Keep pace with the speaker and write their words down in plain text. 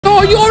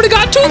you already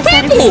got 2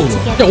 people.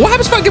 Yo, what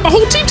happens if I get my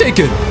whole team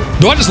taken?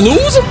 Do I just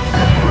lose?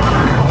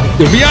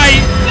 You'll be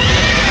alright.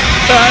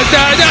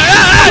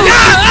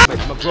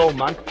 I'm a grown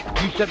man.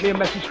 You sent me a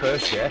message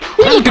first, yeah?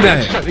 What are you looking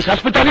at?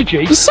 That's for Danny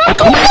G.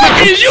 Sucker,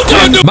 what is you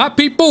gonna do? My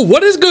people,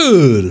 what is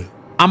good?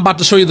 I'm about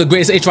to show you the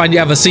greatest Acheron you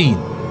ever seen.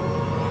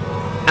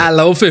 At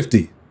level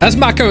 50. That's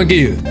my current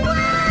gear.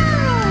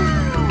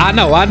 I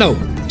know.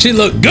 She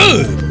look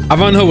good. I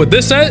run her with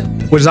this set,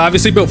 which is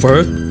obviously built for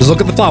her. Just look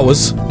at the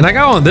flowers. And I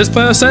got on this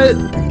player set,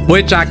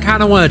 which I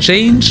kind of want to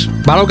change,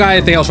 but I don't got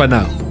anything else right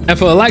now. And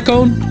for the light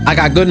cone, I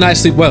got good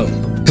night's sleep well.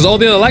 Because all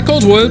the other light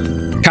cones were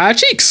Kaya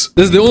Cheeks.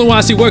 This is the only one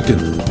I see working.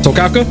 So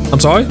Kafka, I'm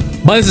sorry.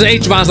 But this is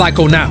Acheron's light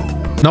cone now.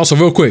 And also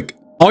real quick,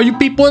 all you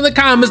people in the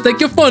comments think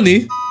you're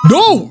funny.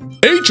 No,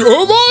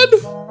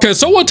 Acheron? Can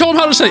someone tell him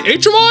how to say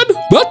Acheron?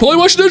 That's probably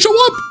why she didn't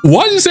show up.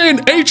 Why is he saying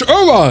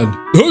Acheron?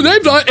 Her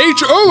name's not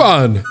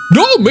Acheron.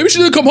 No, maybe she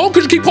didn't come home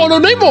because you keep calling her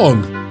name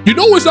wrong. You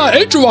know it's not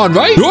Acheron,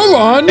 right?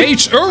 Acheron.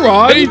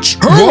 Acheron.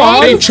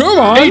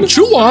 Acheron.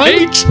 Acheron.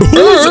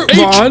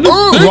 Acheron.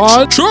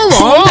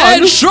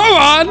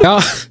 Acheron.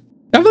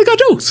 Y'all really got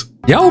jokes.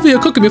 Y'all over here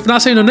cooking me for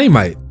not saying her name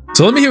right.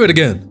 So let me hear it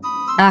again.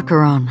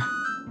 Acheron.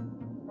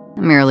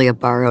 Merely a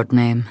borrowed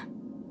name.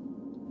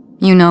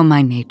 You know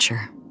my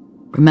nature.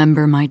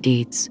 Remember my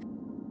deeds.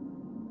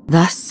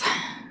 Thus,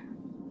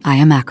 I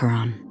am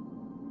Acheron.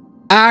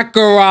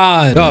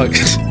 Acheron. Dog.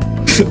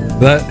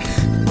 That.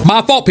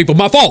 My fault, people.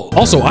 My fault.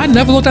 Also, I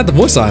never looked at the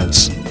voice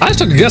lines. I just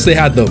took a guess they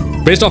had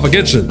them based off of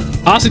Genshin.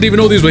 I honestly didn't even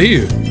know these were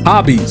here.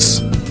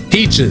 Hobbies.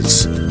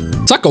 Peaches.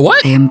 Sucker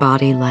what? They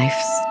embody life's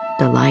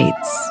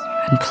delights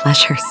and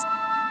pleasures,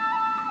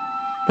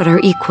 but are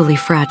equally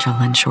fragile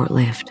and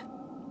short-lived.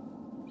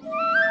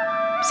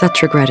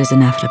 Such regret is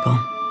inevitable,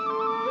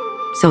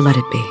 so let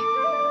it be.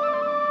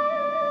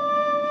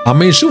 I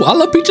mean, shoot, I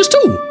love peaches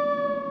too.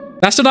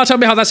 That's still not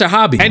telling me how that's your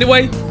hobby.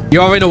 Anyway, you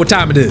already know what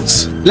time it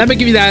is. Let me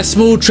give you that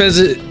smooth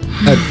transit.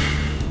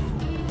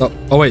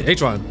 Oh wait,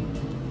 Acheron.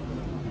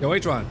 Yo,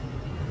 Acheron.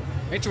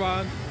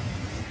 Acheron.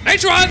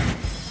 Acheron!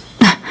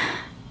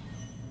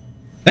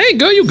 Hey,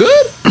 girl, you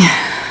good?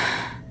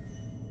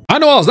 I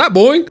know I was that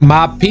boring.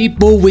 My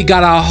people, we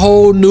got a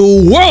whole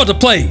new world to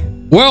play.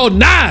 World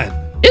 9.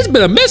 It's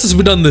been a minute since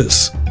we've done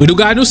this. We do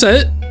got a new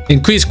set.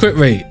 Increased crit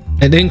rate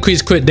and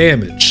increased crit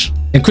damage.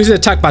 Increase the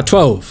attack by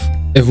 12.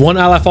 If one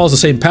ally follows the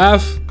same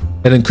path,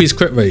 and increase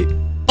crit rate.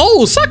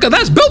 Oh, sucker,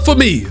 that's built for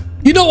me.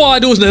 You know all I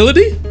do is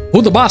nihility?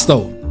 Who's the boss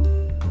though?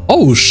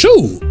 Oh,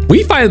 shoot.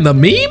 We fighting the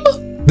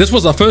meme? This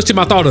was the first team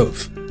I thought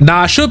of.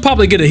 Nah, I should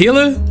probably get a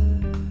healer.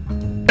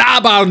 Nah,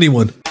 but I don't need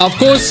one. Of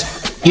course,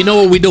 you know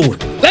what we doing.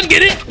 Let's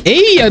get it.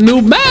 Hey, a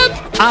new map.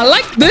 I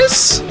like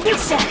this.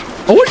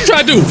 Oh, what you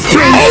trying to do?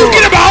 Oh,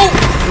 get him out.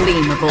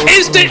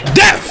 Instant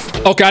death.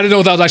 Okay, I didn't know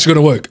if that was actually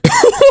gonna work.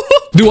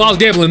 Dude, I was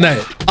gambling that.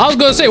 I was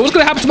gonna say, what's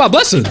gonna happen to my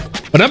blessing?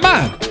 But never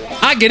mind.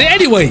 I get it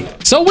anyway.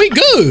 So we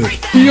good.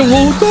 Yo,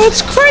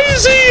 that's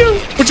crazy.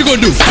 What you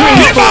gonna do?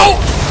 Get him out.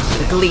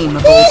 The gleam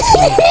of old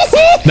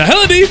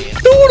Nihility?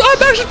 Dude,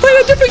 I'm actually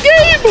playing a different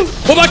game.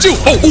 What about you?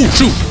 Oh,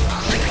 shoot.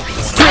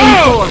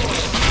 Oh.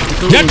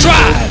 You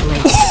tried.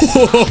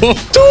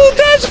 Dude,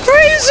 that's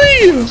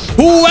crazy.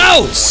 Who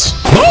else?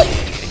 Huh?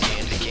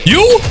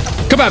 You?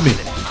 Come at me.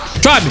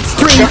 Try me.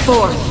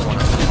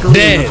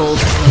 Dead.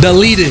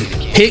 Deleted.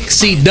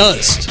 Pixie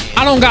dust.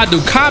 I don't gotta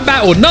do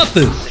combat or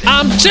nothing.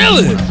 I'm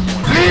chilling.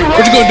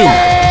 What you gonna do?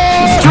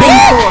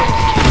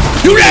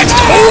 You next.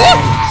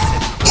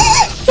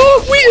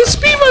 Oh, we is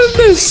speedrunning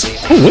this.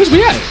 Oh, where's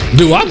we at?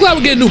 Dude, I'm glad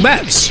we're getting new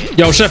maps.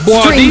 Yo, Chef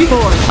Boyardee.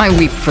 I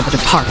weep for the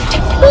departed.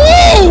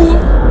 Oh!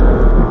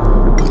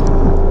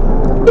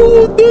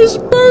 Dude, this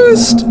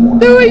burst.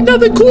 There ain't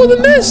nothing cooler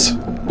than this.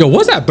 Yo,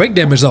 what's that break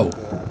damage though?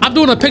 I'm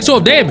doing a pixel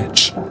of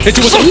damage. Hit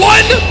you with a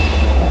 1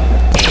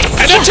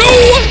 and a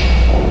 2.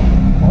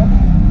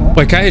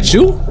 Wait, can I hit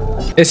you?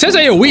 It says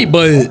AoE,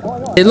 but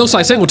it looks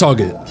like single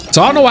target.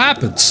 So I don't know what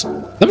happens.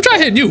 Let me try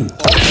hitting you.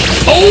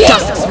 Oh!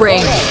 Dusk's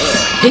reign.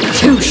 It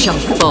too shall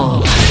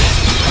fall.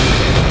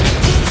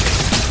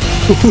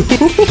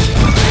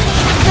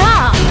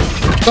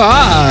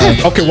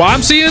 Okay, what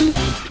I'm seeing,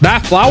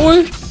 that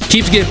flower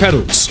keeps getting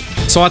petals.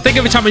 So I think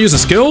every time I use a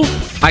skill,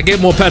 I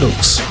get more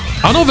petals.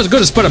 I don't know if it's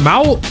good to spread them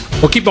out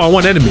or keep it on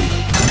one enemy.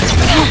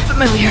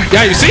 Familiar.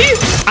 Yeah, you see?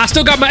 I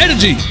still got my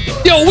energy.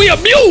 Yo, we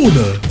immune.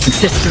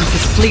 Existence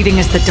is fleeting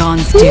as the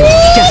dawn's dew,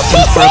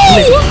 destined for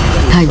oblivion.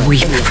 I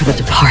weep for the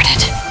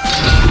departed.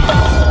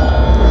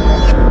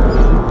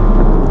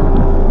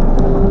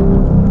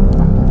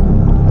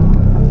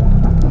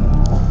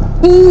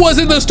 Who was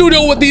in the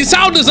studio with these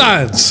sound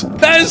designs?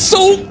 That is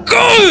so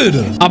good.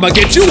 I'ma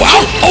get you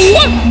out. Oh,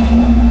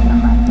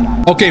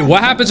 what? Okay,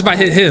 what happens if I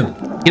hit him?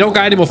 He don't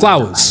got any more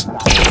flowers.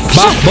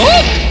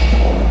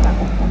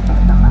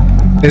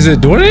 Is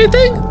it doing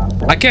anything?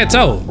 I can't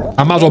tell.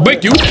 I might as well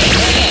break you.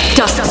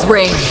 Dusk's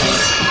reign.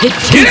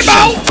 Get him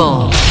out!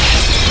 Fall.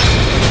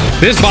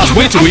 This boss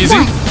way too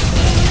easy.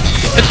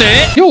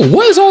 Yo,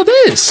 what is all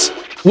this?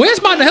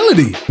 Where's my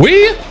nihility?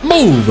 We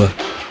move.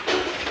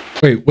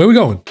 Wait, where we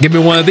going? Give me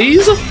one of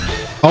these.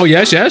 Oh,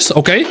 yes.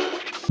 Okay.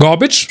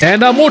 Garbage.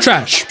 And more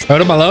trash.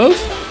 Heard of my love?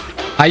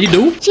 How you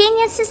do?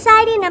 Genius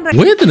Society number...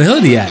 Where the hell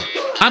are they at?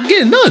 I'm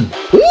getting none.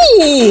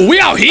 Ooh, we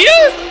out here?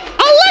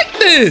 I like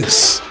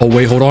this. Oh,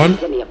 wait, hold on.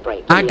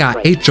 I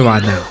got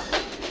Acheron now.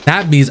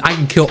 That means I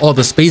can kill all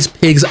the space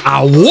pigs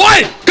I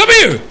want. Come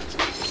here.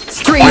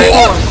 Stream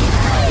forth.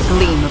 The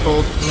gleam of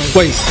old blades.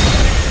 Wait.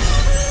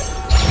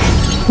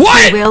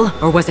 What? Will,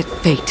 or was it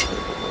fate?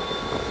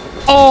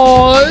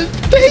 Oh,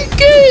 dang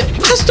it.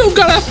 I still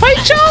gotta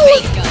fight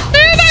y'all.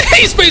 Man, I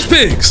hate space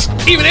pigs.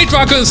 Even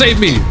Acheron couldn't save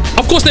me.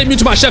 Of course they immune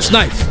to my chef's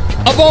knife.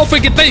 Of all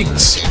freaking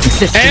things.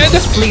 And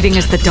fleeting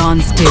as the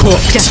dawn's dew,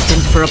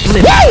 destined for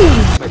oblivion.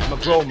 I'm a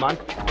grown man.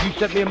 You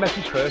sent me a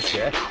message first,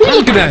 yeah? What are you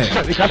looking at?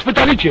 That's for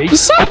Danny G.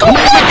 Suck,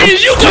 what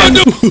is you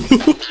gonna do?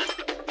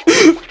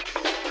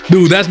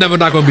 Dude, that's never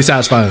not gonna be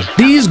satisfying.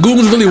 These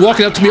goons really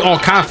walking up to me all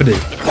confident.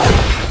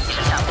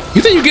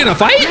 You think you getting a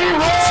fight?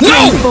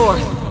 No!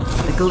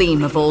 The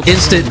gleam of old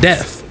instant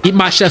death. Eat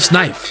my chef's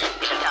knife.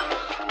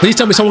 Please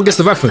tell me someone gets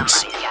the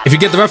reference. If you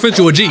get the reference,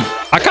 you're a G.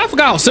 I kinda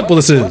forgot how simple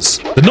this is.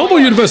 The normal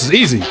universe is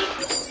easy.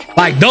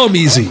 Like dumb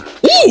easy.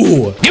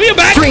 Ooh! Give me a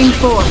back! Stream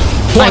 4.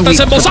 What the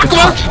simple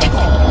Sakura?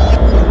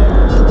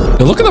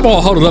 Yo, look at them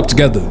all huddled up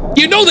together.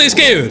 You know they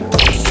scared.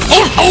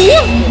 Oh!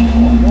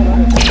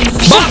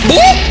 Bop,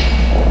 boop!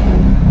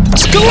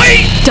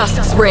 Escalate!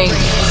 Dusk's reign.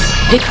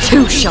 It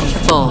too shall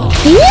fall.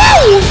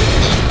 Woo!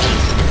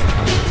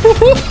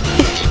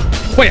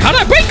 Wait, how'd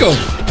I break him?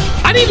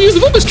 I didn't even use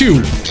the Rubik's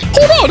Cube.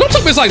 Hold on, don't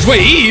tell me it's like Sway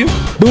Eve.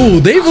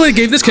 Dude, they really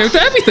gave this character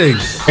everything.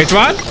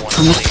 Acheron?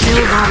 From the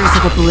still waters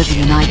of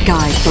oblivion, I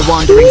guide the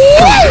wandering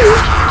souls.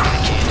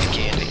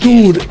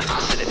 Dude,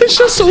 it's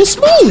just so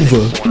smooth.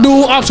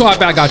 Dude, I'm so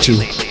happy I got you.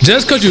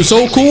 Just because you're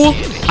so cool,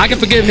 I can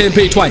forgive him and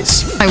pay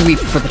twice. I weep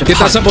for the Get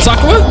that departed. simple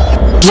Sakura?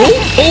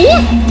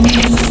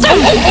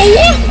 Oh.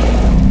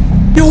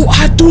 Yo,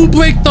 I do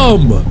break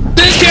them.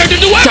 This character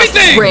do Dusk's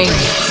everything. reign.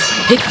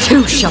 It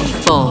too shall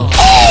fall.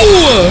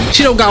 Oh!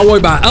 She don't got to worry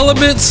about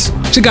elements.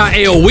 She got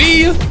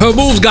AoE. Her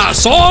moves got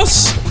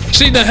sauce.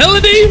 She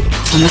nihility.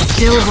 From the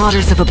still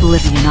waters of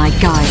oblivion, I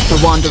guide the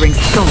wandering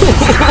souls.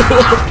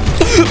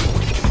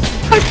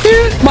 I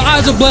can't. My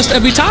eyes are blessed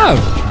every time.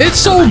 It's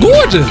so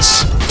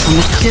gorgeous. From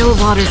the still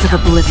waters of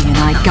oblivion,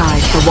 I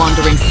guide the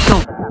wandering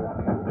souls.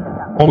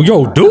 Oh,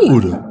 yo,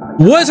 dude.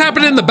 What's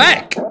happening in the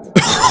back?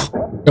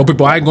 Yo,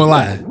 people, I ain't gonna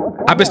lie.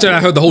 I've been staring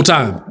at her the whole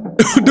time.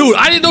 Dude,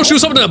 I didn't know she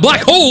was something in a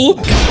black hole.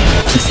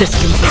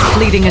 Existence is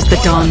fleeting as the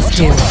dawn's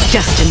dew,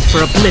 destined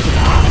for oblivion.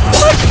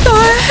 What the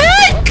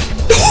heck?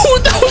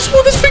 Dude, that was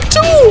smooth as fic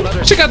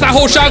too. She got that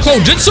whole shot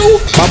called Jitsu.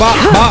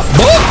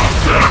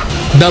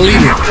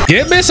 Delete it.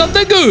 Give me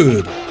something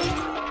good.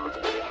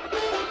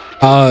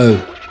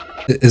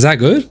 Is that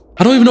good?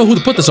 I don't even know who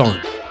to put this on.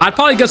 I'd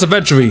probably guess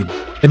Aventurine.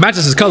 It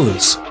matches his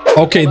colors.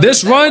 Okay,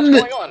 this run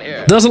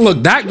doesn't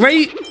look that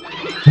great,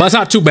 but it's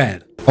not too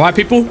bad. All right,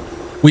 people,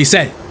 we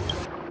set.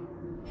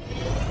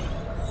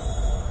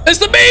 It's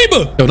the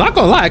meme! Yo, not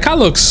gonna lie, it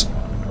looks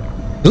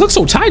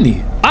so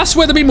tiny. I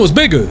swear the meme was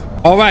bigger.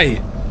 All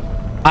right,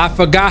 I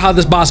forgot how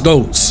this boss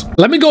goes.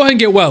 Let me go ahead and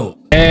get well.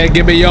 And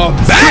give me your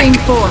back. Stream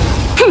 4.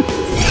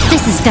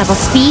 This is double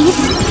speed.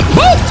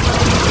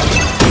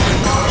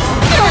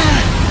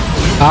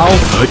 Ow.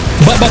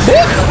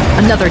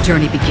 But. Another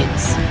journey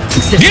begins.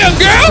 Yeah,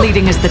 girl!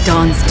 Fleeting as the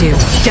dawn's dew,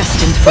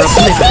 destined for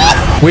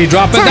oblivion. We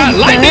dropping that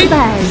lightning.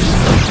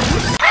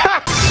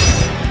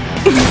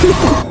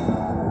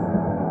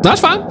 That's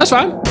fine. But.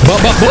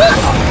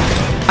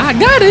 I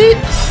got it.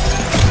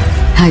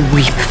 I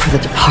weep for the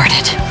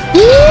departed.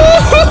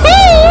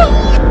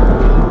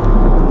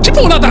 She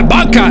pulling out that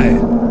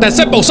Honkai. That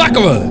Senpo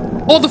Sakura.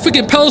 All the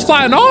freaking petals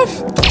flying off.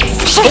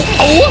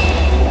 Oh.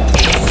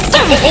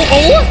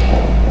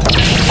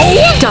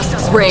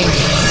 Dusk's reign.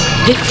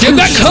 It Get too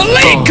that shall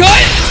clean fall.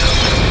 cut.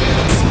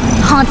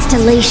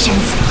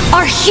 Constellations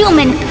are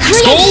human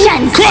Skull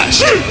creations. crush.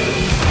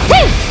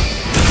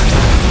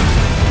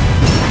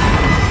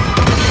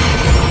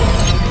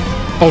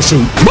 Oh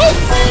shoot.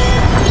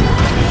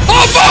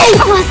 Oh,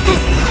 boo! Was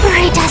this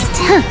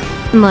predestined?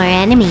 More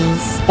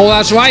enemies. Oh,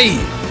 that's right.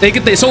 They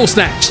get their soul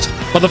snatched.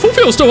 But the full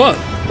field's still up.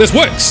 This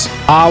works.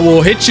 I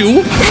will hit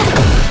you.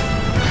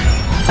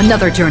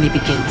 Another journey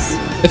begins.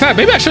 In fact,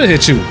 maybe I should have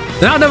hit you.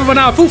 Then I'll never run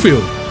out of full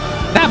field.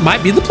 That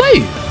might be the play.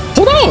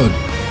 Hold on.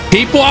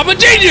 People, I'm a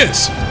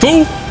genius.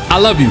 Fool, I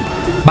love you.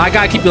 But I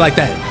gotta keep you like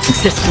that.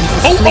 Existence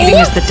is fleeting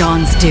as the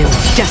dawn's dew,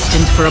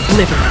 destined for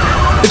oblivion.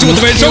 Hit you with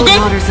the rain Still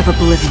shotgun? waters of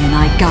oblivion,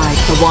 I guide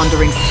the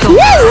wandering souls.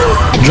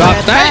 Drop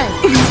that.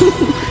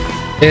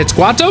 It's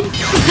quantum.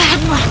 Bad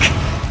luck.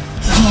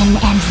 Yin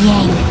and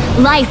yang.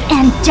 Life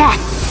and death.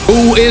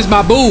 Who is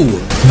my boo?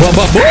 Boo.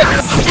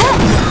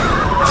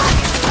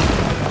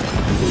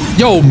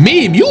 Yo,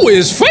 meme, you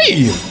is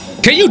free.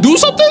 Can you do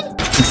something?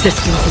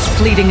 Existence is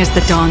fleeting as the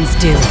dawn's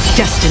dew,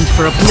 destined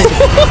for oblivion.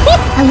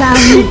 Allow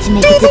me to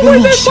make a Dude, the way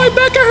that divination. fight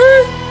back at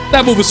her.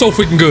 That move is so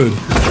freaking good.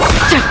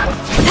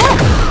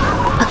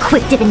 A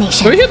quick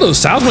divination. Do you hear those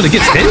sounds when it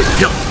gets hit?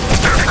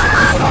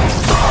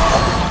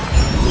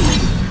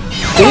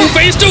 Ooh,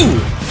 phase 2.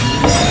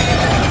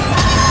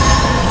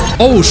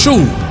 Oh,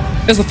 shoot.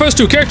 It's the first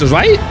two characters,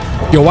 right?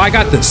 Yo, I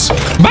got this.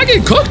 Am I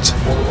getting cooked?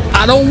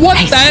 I don't want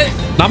that.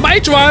 Not my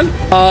Acheron.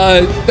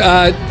 Whoa.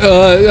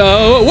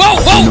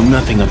 You know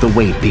nothing of the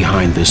weight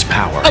behind this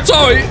power. I'm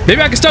sorry.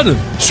 Maybe I can stun him.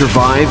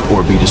 Survive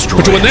or be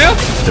destroyed. Put you in there?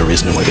 There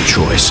is no other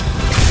choice.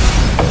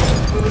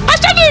 I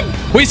stunned him.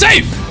 We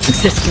safe.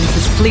 Existence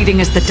is fleeting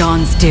as the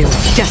dawn's dew,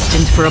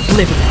 destined for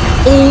oblivion.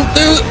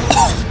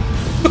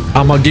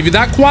 I'm gonna give you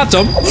that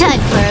quantum. Time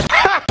for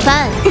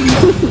fun.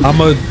 I'm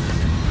gonna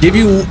give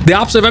you the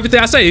opposite of everything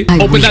I say. I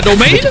Open that weep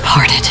for domain. the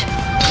departed.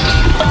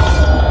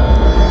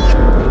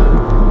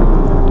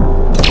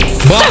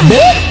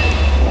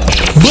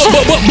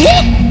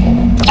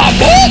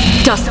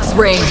 Dusk's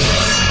reign.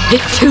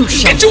 It too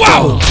shall Get you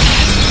fall. out.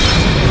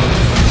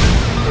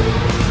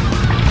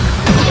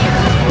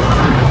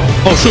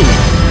 Oh, shoot.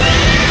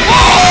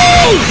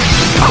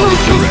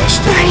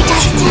 Very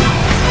destined.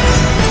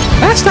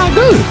 That's not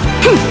good.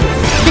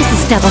 This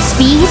is double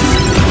speed.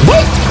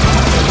 What?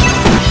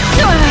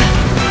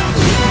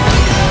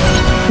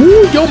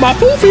 Ooh, yo, my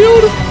food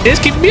field is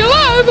keeping me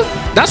alive.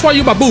 That's why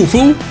you my boo,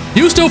 fool.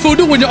 You still fool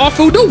do when you're off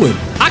food doing.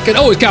 I can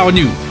always count on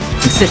you.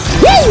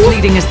 Existence is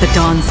fleeting as the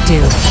dawn's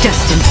dew,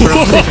 destined for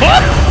oblivion.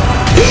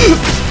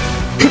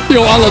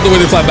 Yo, I love the way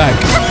they fly back.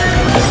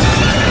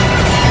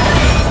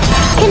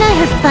 Can I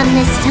have fun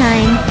this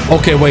time?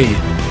 Okay, wait.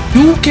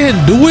 You can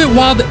do it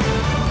while the...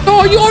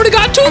 Oh, you already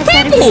got two I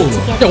better get people. it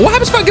together. Yo, what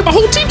happens if I get my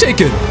whole team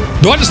taken?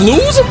 Do I just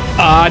lose?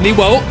 I need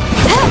well.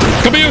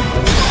 Come here.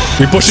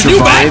 We pushing you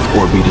back. Survive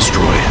or be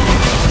destroyed.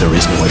 There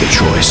is no other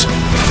choice.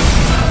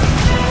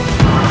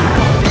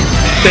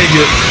 Dang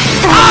it.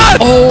 Ah!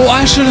 Oh,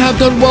 I should have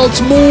done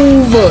Welt's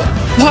move.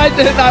 Why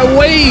didn't I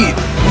wait?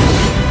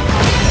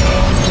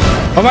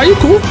 Alright, you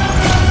cool?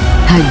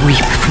 I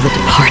weep for the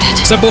departed.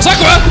 Simple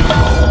Sakura.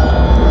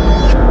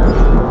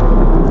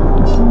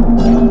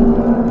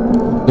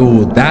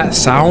 Dude, that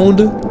sound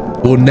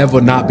will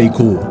never not be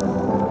cool.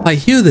 Like,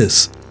 hear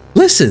this.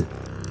 Listen.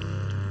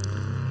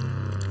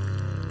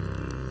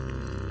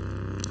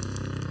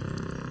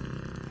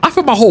 I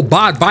feel my whole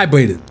body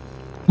vibrating.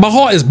 My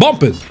heart is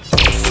bumping.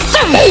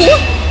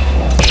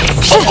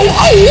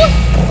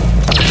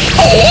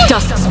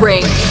 Dusk's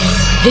reign.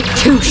 It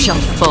too shall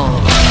fall.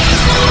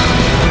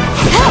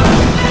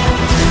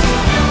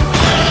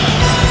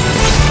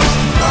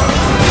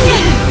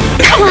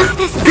 Was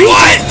this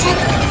What?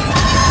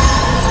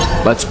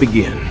 Let's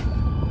begin.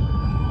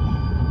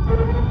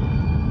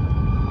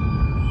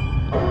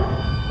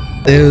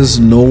 There's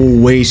no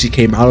way she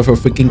came out of her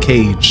freaking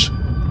cage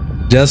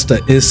just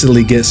to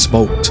instantly get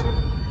smoked.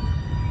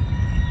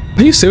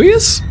 Are you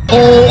serious?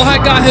 Oh, I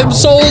got him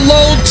so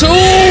low too!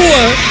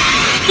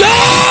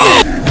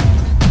 No!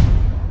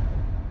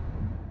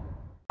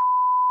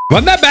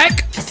 Run that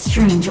back! a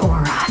strange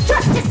aura?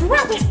 Justice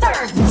will be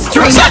served.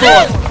 Strange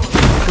forth.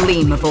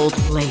 Gleam of old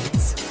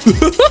blades.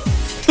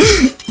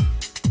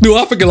 Dude,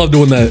 I freaking love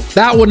doing that.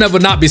 That will never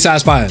not be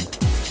satisfying.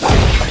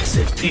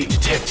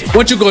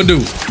 What you gonna do?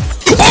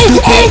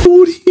 Oh,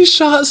 dude, he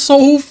shot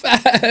so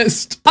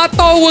fast. I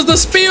thought it was the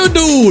spear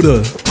dude.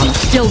 On the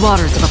still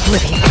waters of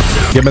oblivion.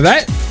 Give me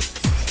that.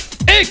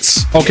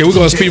 X. Okay, we're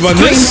gonna speed run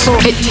this.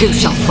 It too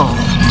shall fall.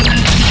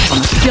 On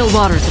the still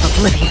waters of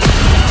oblivion.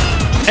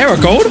 Error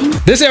code?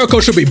 This error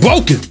code should be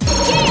broken.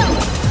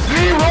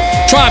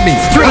 Try me.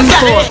 Spring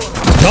forth.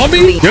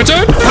 Dummy, your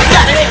turn.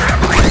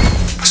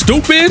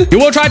 Stupid. You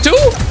wanna try too?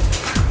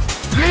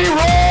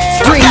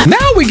 Spring.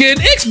 Now we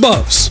getting X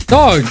buffs.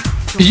 Dog,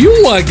 you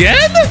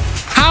again?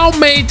 How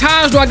many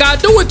times do I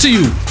gotta do it to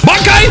you?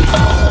 Honkai!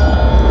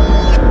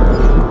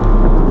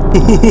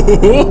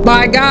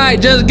 My guy,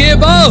 just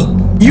give up.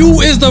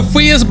 You is the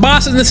freest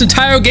boss in this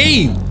entire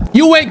game.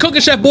 You ain't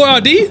cooking Chef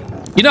Boyardee.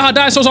 You know how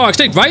dinosaurs are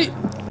extinct, right?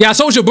 Yeah,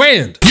 so's your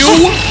brand. You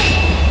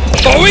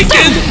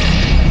freaking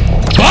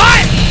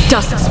what?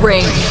 Dusk's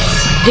reign.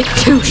 It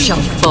too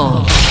shall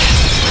fall.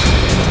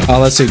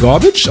 Let's see,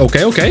 garbage.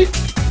 Okay.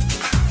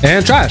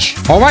 And trash.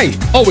 All right.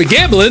 Oh, we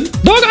gambling.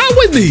 Dog, I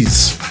win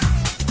these.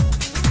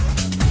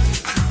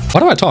 Why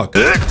do I talk?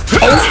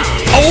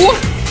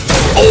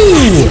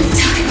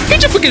 Oh!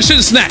 Get your freaking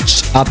shit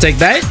snatched. I'll take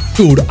that.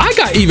 Dude, I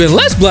got even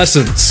less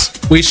blessings.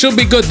 We should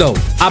be good though.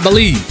 I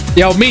believe.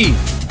 Yo, me.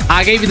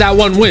 I gave you that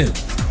one win.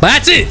 But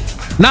that's it.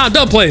 Now I'm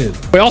done playing.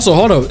 Wait, also,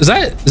 hold up. Is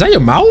that your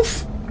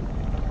mouth?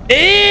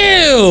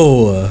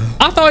 Ew.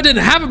 I thought I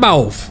didn't have a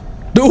mouth.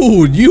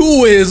 Dude,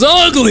 you is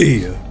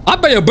ugly. I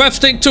bet your breath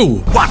stink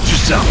too. Watch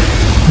yourself.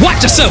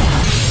 Watch yourself.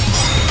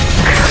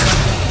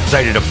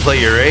 Excited to play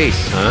your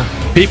ace, huh?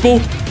 People,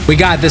 we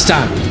got it this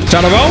time.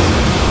 Turn around.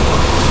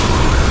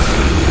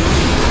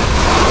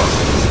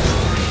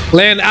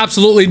 Land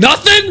absolutely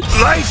nothing.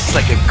 Life's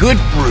like a good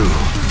brew,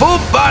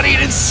 full-bodied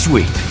and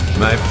sweet.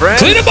 My friend,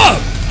 Clean them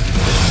up.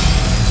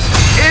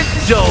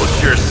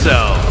 indulge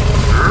yourself.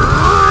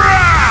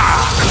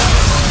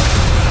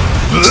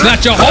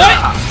 Snatch your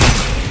heart.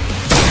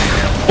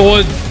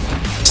 Or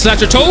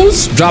snatch your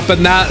toes.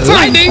 Dropping that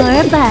lightning. For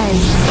a buzz.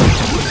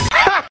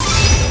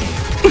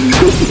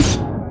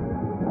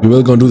 You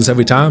really gonna do this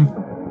every time?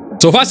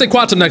 So if I say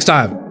quantum next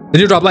time,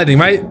 Then you drop lightning,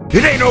 right?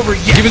 It ain't over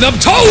yet. Give me them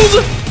toes!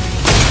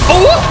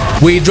 Oh!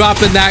 We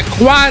dropping that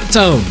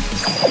quantum.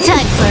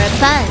 Time for a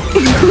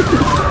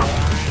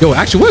buzz. Yo, it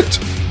actually worked.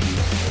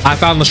 I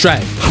found the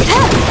strat.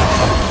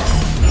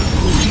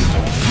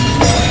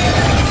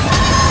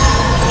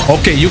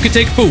 Okay, you can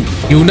take food.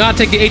 You not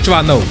take the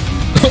Acheron though.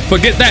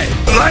 Forget that.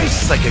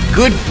 Life's like a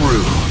good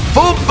brew.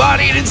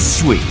 Full-bodied and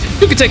sweet.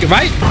 You can take it,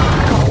 right?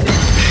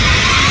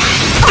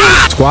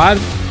 Squad,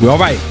 we all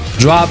right.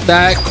 Drop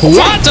that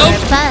quantum.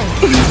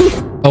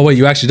 Oh wait,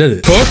 you actually did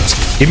it.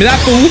 Cooked. Give me that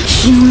food.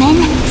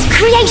 Human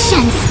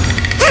creations.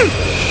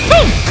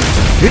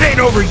 It ain't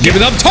over yet. Give me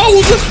them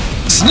toes.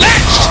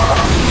 Snatched.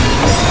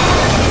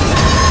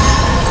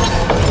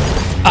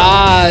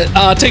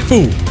 Take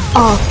food.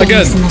 All things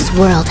Again. in this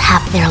world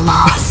have their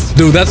laws.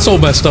 Dude, that's so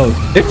messed up.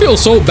 It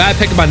feels so bad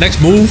picking my next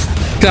move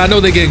because I know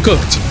they're getting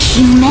cooked.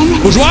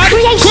 Human Crush.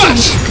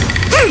 creations.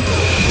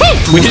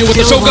 We hit it with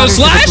the shotgun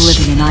slash.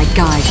 Oblivion, I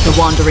guide the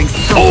wandering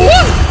soul.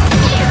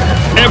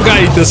 Oh! I'm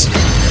gonna eat this.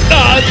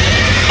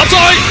 I'm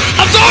sorry.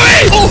 I'm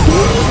sorry. Oh,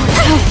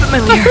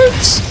 that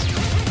hurts.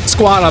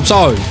 Squad, I'm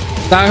sorry.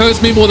 That hurts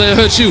me more than it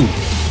hurts you.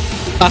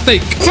 I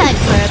think. Time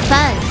for a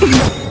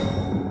buzz.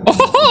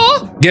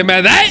 Oh, get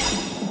mad at that.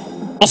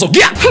 Also,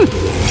 yeah.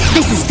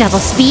 This is double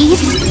speed.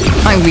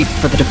 I weep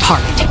for the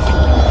departed.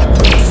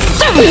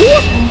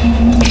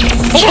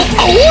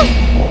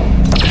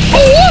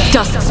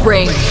 Dusk's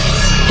reign,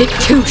 it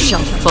too shall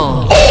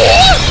fall.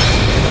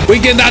 We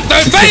get that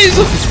third phase.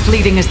 As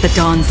fleeting as the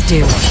dawn's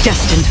dew,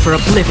 destined for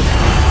oblivion.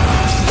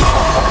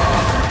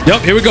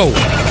 Yep, here we go.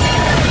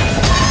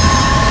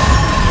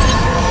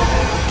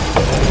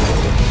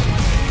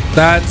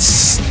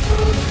 That's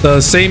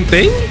the same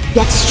thing?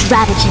 Yet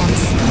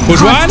stratagems,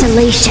 Which one?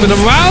 constellations, Spin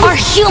them around? are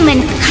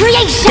human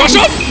creations. Push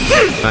up.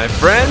 My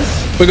friends,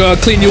 We're gonna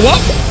clean you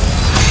up.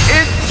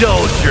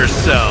 indulge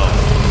yourself.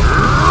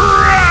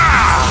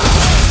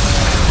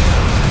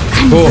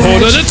 We'll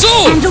hold Converge it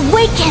too. and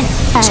awaken.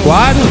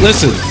 Squad,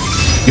 listen.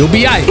 You'll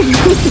be aight.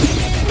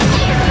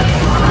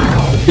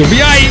 You'll be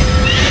aight.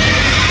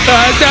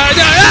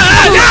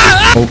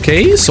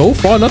 Okay, so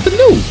far nothing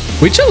new.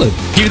 We chilling.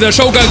 Give the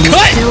shotgun In the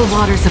cut. still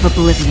waters of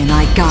oblivion,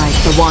 I guide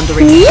the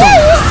wandering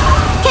souls.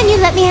 Can you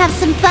let me have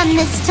some fun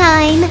this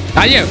time?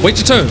 Not yet. Wait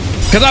your turn.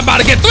 Cause I'm about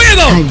to get 3 of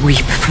them. I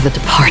weep for the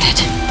departed.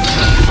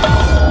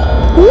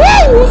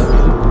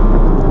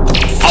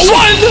 A 1,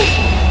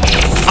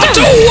 a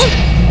 2,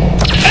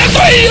 and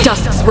 3.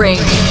 Dusk's reign,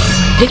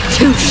 it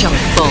too shall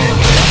fall.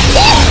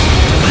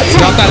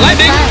 Drop that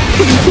lightning.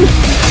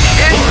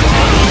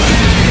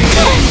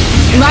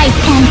 Life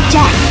and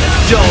death.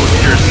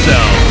 Indulge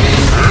yourself.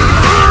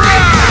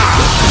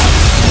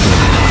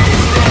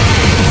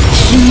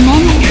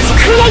 Human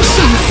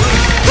creations.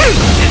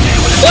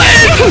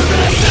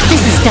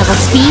 This is double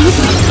speed.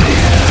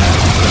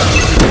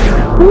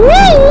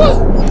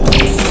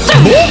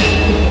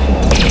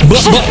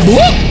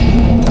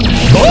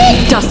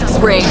 Dusk's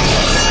reign,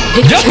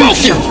 it Jump too off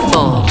you. shall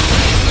fall.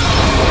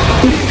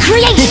 Push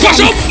Creations.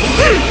 up.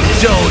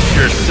 Indulge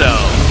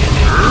yourself.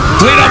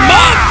 Clean them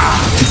up.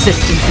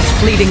 Existence as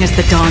fleeting as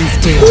the dawn's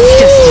dew,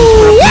 destined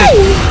for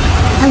oblivion.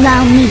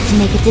 Allow me to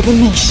make a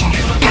divination.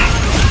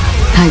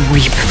 I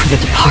weep for the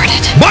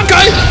departed.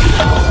 Honkai.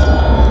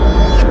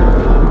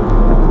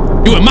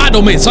 You in my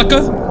domain,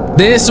 sucker.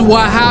 This is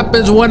what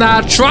happens when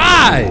I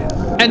try.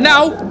 And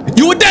now,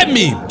 you a dead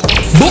meme.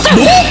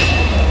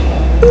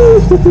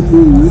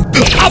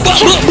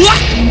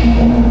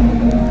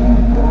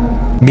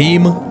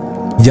 Meme,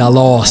 ya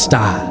lost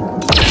I.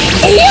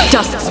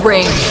 Dusk's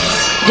reign,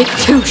 it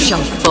too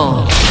shall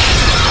fall.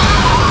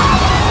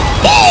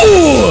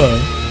 Ooh!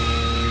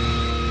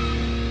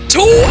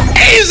 Too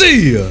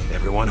easy!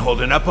 Everyone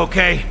holding up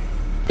okay?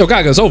 Yo,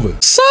 Gaga, it's over.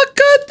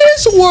 Sucker,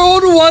 this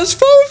world was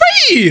for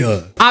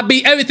real. I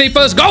beat everything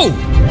first go.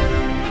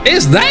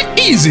 It's that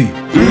easy.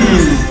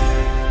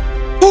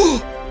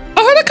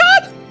 I heard a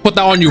card. Put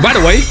that on you right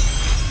away.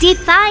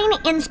 Define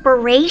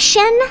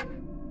inspiration?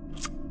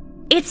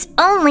 It's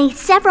only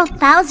several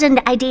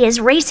thousand ideas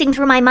racing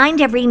through my mind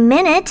every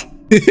minute.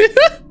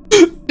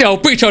 Yo,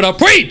 preach on the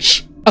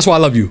preach. That's why I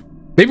love you.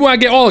 Maybe when I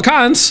get all the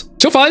cons,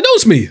 she'll finally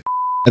notice me.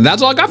 And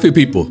that's all I got for you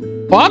people.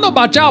 Well, I don't know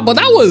about y'all, but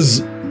that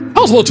was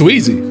a little too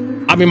easy.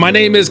 I mean, my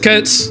name is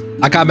Kents.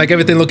 I can't make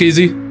everything look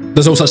easy.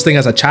 There's no such thing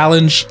as a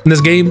challenge in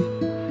this game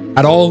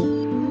at all.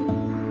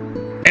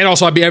 And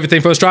also, I beat everything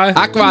first try.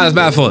 Acheron is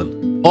mad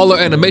fun. All her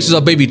animations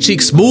are baby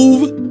cheek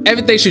smooth.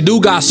 Everything she do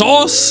got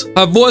sauce.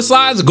 Her voice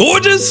lines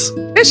gorgeous.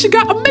 And she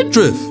got a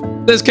midriff.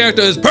 This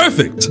character is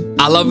perfect.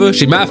 I love her.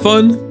 She mad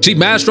fun. She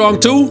mad strong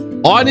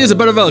too. All I need is a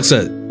better Relic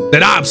set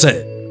than I'm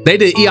set. They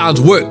did eons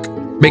work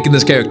making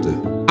this character.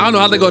 I don't know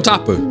how they're gonna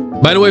top her.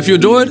 By the way, if you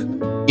enjoyed,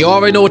 you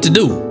already know what to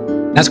do.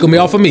 That's gonna be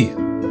all for me.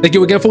 Thank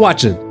you again for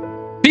watching.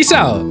 Peace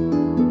out.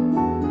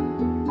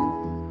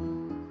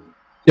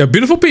 You're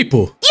beautiful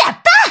people. Yeah,